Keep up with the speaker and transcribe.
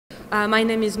My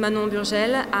name is Manon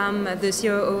Burgel. I'm the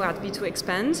COO at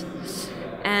B2Expand.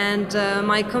 And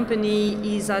my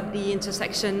company is at the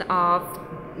intersection of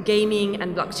gaming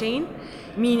and blockchain,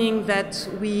 meaning that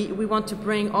we want to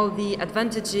bring all the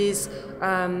advantages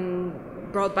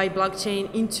brought by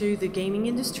blockchain into the gaming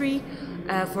industry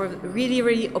for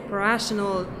really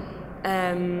operational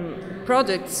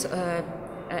products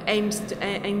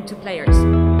aimed to players.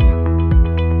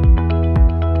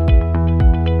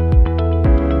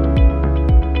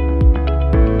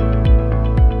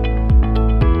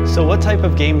 So what type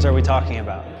of games are we talking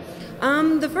about?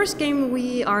 The first game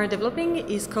we are developing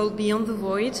is called Beyond the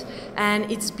Void,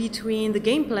 and it's between the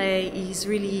gameplay is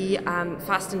really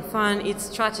fast and fun. It's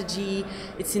strategy,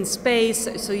 it's in space,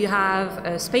 so you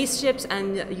have spaceships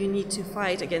and you need to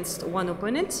fight against one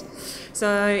opponent.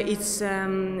 So it's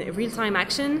real-time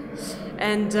action,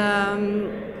 and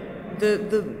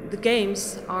the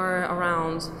games are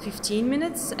around 15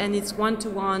 minutes, and it's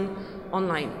one-to-one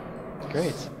online.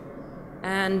 Great.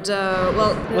 And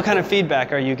what kind of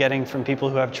feedback are you getting from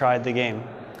people who have tried the game?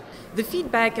 The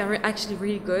feedback are actually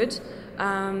really good.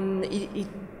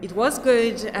 It was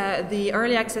good. The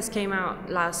early access came out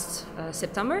last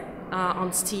September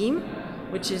on Steam,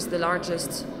 which is the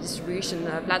largest distribution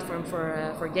platform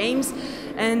for games,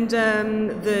 and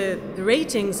the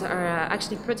ratings are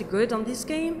actually pretty good on this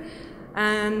game.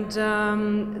 And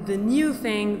the new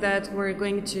thing that we're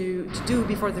going to do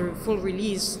before the full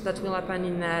release that will happen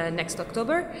in next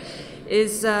October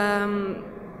is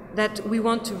that we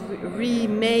want to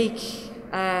remake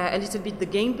a little bit the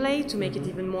gameplay to make it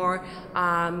even more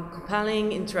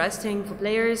compelling, interesting for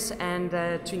players, and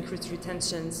to increase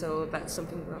retention. So that's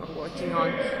something we're working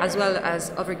on, as well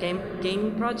as other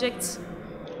gaming projects.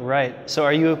 Right. So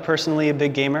are you personally a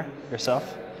big gamer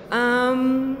yourself?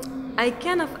 I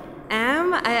kind of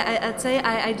am. I'd say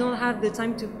I don't have the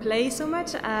time to play so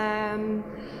much,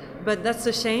 but that's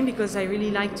a shame because I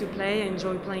really like to play. I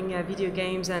enjoy playing video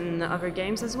games and other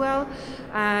games as well.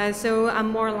 So I'm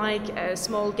more like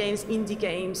small games, indie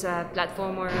games,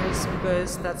 platformers,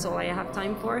 because that's all I have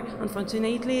time for,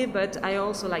 unfortunately, but I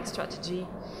also like strategy.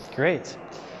 Great.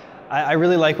 I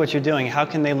really like what you're doing. How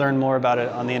can they learn more about it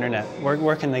on the internet?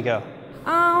 Where can they go?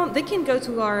 They can go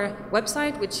to our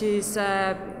website, which is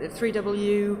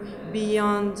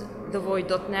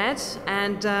www.beyondthevoid.net,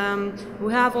 and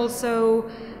we have also,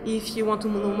 if you want to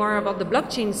know more about the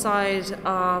blockchain side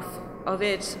of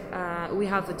it, we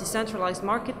have a decentralized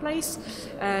marketplace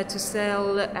to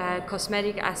sell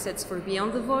cosmetic assets for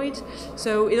Beyond the Void.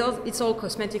 So it's all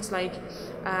cosmetics, like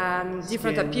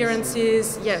different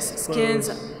appearances, yes,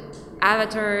 skins,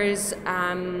 avatars,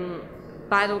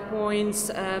 battle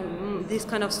points, this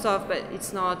kind of stuff, but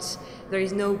it's not, there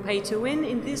is no pay to win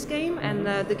in this game, and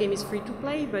the game is free to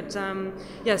play, but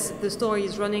yes, the store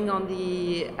is running on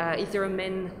the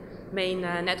Ethereum main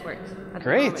network at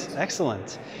Great, the moment.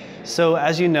 Excellent. So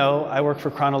as you know, I work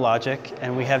for Chronologic,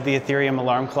 and we have the Ethereum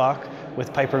alarm clock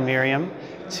with Piper Miriam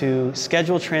to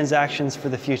schedule transactions for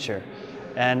the future.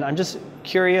 And I'm just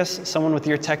curious, someone with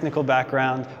your technical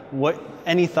background,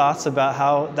 any thoughts about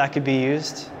how that could be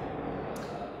used?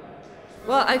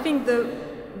 Well, I think the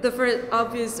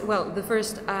first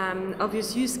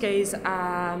obvious use case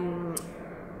I'm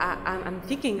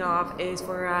thinking of is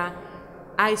for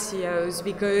ICOs,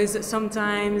 because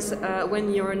sometimes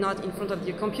when you're not in front of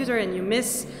your computer and you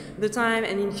miss the time,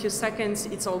 and in a few seconds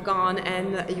it's all gone,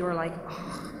 and you're like,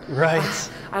 oh, right.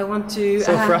 I want to.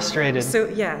 So frustrated. So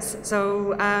yes.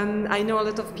 So I know a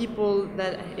lot of people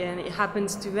that it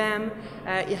happens to them.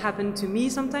 It happened to me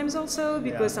sometimes also,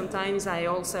 because sometimes I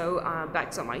also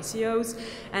back some ICOs,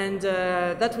 and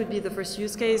that would be the first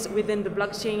use case within the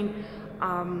blockchain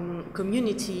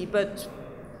community. But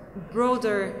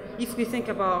broader, if we think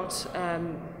about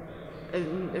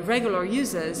regular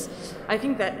users, I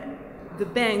think that the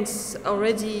banks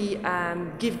already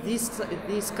give this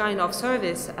kind of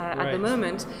service at the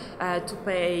moment to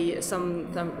pay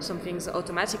some things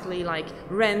automatically, like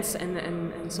rents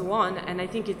and so on. And I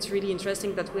think it's really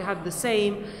interesting that we have the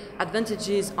same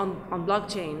advantages on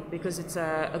blockchain, because it's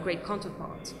a great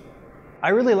counterpart. I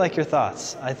really like your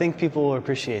thoughts. I think people will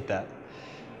appreciate that.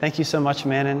 Thank you so much,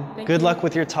 Manon. Good luck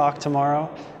with your talk tomorrow,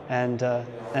 and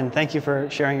thank you for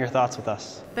sharing your thoughts with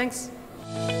us. Thanks.